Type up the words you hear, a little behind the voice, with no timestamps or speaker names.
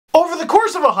the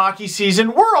course of a hockey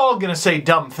season, we're all gonna say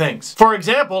dumb things. For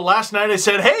example, last night I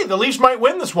said, hey, the Leafs might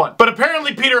win this one. But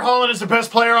apparently Peter Holland is the best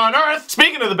player on earth.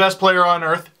 Speaking of the best player on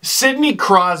earth, Sidney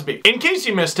Crosby. In case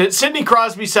you missed it, Sidney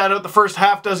Crosby sat out the first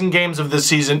half dozen games of this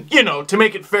season, you know, to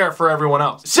make it fair for everyone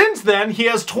else. Since then, he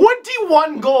has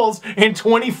 21 goals in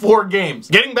 24 games.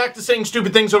 Getting back to saying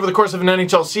stupid things over the course of an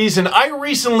NHL season, I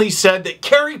recently said that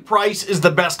Carey Price is the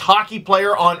best hockey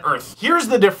player on earth. Here's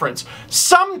the difference.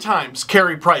 Sometimes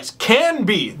Carey Price can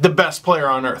be the best player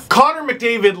on earth. Connor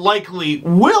McDavid likely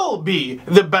will be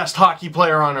the best hockey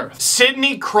player on earth.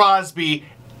 Sidney Crosby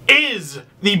is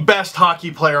the best hockey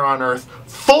player on earth.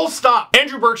 Full stop.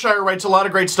 Andrew Berkshire writes a lot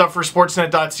of great stuff for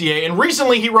Sportsnet.ca, and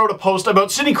recently he wrote a post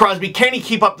about Sidney Crosby. Can he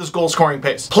keep up this goal-scoring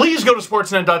pace? Please go to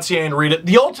Sportsnet.ca and read it.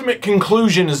 The ultimate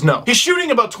conclusion is no. He's shooting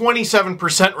about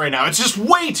 27% right now. It's just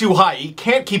way too high. He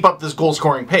can't keep up this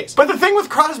goal-scoring pace. But the thing with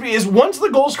Crosby is once the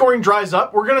goal-scoring dries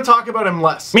up, we're going to talk about him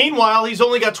less. Meanwhile, he's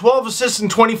only got 12 assists in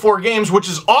 24 games, which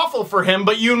is awful for him,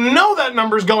 but you know that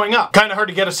number's going up. Kind of hard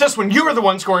to get assists when you're the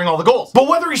one scoring all the goals. But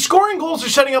whether he's scoring goals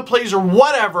or setting up plays or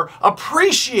whatever,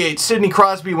 appreciate Sidney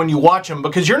Crosby when you watch him,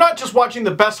 because you're not just watching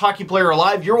the best hockey player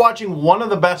alive, you're watching one of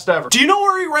the best ever. Do you know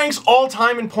where he ranks all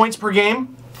time in points per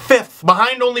game? 5th,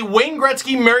 behind only Wayne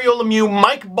Gretzky, Mario Lemieux,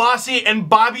 Mike Bossy, and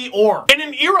Bobby Orr. In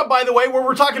an era, by the way, where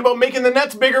we're talking about making the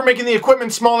nets bigger, making the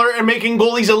equipment smaller, and making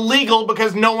goalies illegal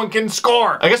because no one can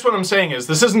score. I guess what I'm saying is,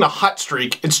 this isn't a hot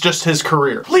streak, it's just his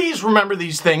career. Please remember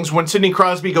these things when Sidney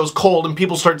Crosby goes cold and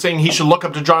people start saying he should look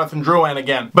up to Jonathan Drouin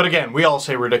again. But again, we all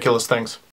say ridiculous things.